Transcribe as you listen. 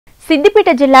సిద్దిపేట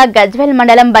జిల్లా గజ్వేల్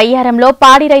మండలం బయ్యారంలో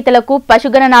పాడి రైతులకు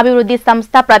పశుగణనాభివృద్ధి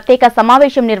సంస్థ ప్రత్యేక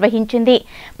సమావేశం నిర్వహించింది.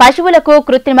 పశువులకు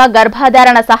కృత్రిమ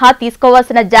గర్భధారణ సహా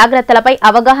తీసుకోవాల్సిన జాగ్రత్తలపై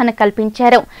అవగాహన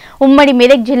కల్పించారు. ఉమ్మడి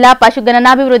మెదక్ జిల్లా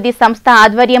పశుగణనాభివృద్ధి సంస్థ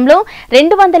ఆధ్వర్యంలో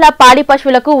 200 పాడి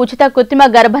పశువులకు ఉచిత కృత్రిమ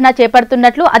గర్భణ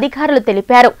చేపడుతున్నట్లు అధికారులు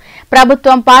తెలిపారు.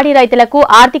 ప్రభుత్వం పాడి రైతులకు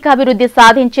ఆర్థికాభివృద్ధి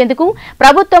సాధించేందుకు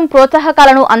ప్రభుత్వం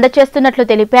ప్రోత్సాహకాలను అందజేస్తున్నట్లు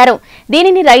తెలిపారు.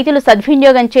 దీనిని రైతులు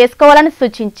సద్వినియోగం చేసుకోవాలని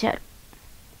సూచించారు.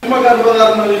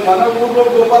 మన ఊర్లో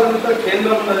గోపాలమిత్ర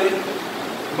కేంద్రం ఉన్నది.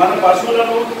 మన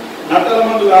పశువులను నట్టల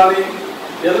మందు కానీ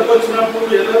ఎదకొచ్చినప్పుడు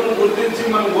ఎదలను గుర్తించి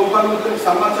మన గోపాలమిత్రకు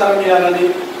సమాచారం ఇవ్వాలని,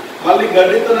 మళ్ళీ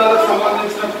గడ్డితనాలకు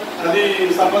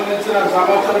సంబంధించిన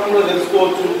సమాచారం కూడా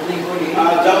తెలుసుకోవచ్చు.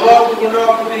 జవాబు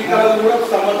గుండెవాపు టీకాలను కూడా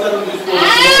సమాచారం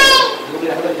తీసుకోవచ్చు.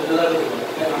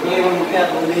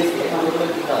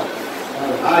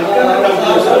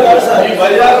 ఈ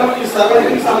బజారు ఈ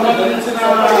సర్వీకి సంబంధించిన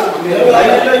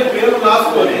పేరు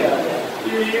రాసుకొని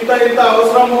ఇంత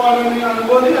అవసరము అని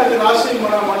అనుకొని అది రాసి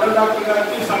మన మండల డాక్టర్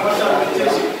గారికి సమాచారం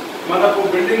ఇచ్చేసి, మనకు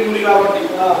బిల్డింగ్ ఉంది కాబట్టి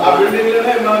ఆ బిల్డింగ్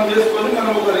లోనే మనం చేసుకొని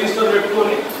మనం ఒక రిజిస్టర్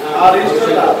పెట్టుకొని ఆ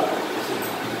రిజిస్టర్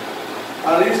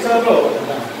లో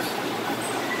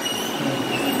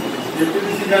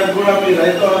డిప్యూటీ గారికి కూడా మీ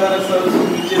రైతు అవగాహన సర్వీస్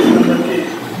ఇచ్చేసినందుకు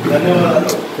ధన్యవాదాలు.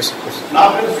 నా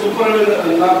పేరు సూపర్వైజర్,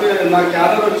 నా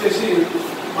క్యాడర్ వచ్చేసి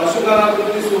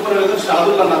పశుగణాభివృద్ధి సూపర్వైజర్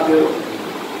షాదుల్లా నా పేరు.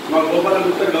 మా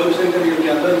గోపాలమిత్ర గౌరీశంకర్ మీ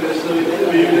అందరూ తెలిసిన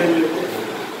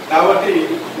కాబట్టి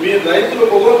మీ రైతులు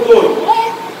ఒకరికోరు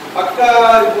పక్క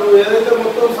ఇప్పుడు ఏదైతే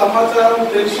మొత్తం సమాచారం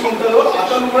తెలిసి ఉంటుందో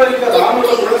అతను కూడా ఇంకా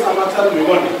రానులో కూడా సమాచారం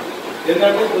ఇవ్వండి.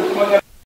 ఎందుకంటే కృత్రిమంగా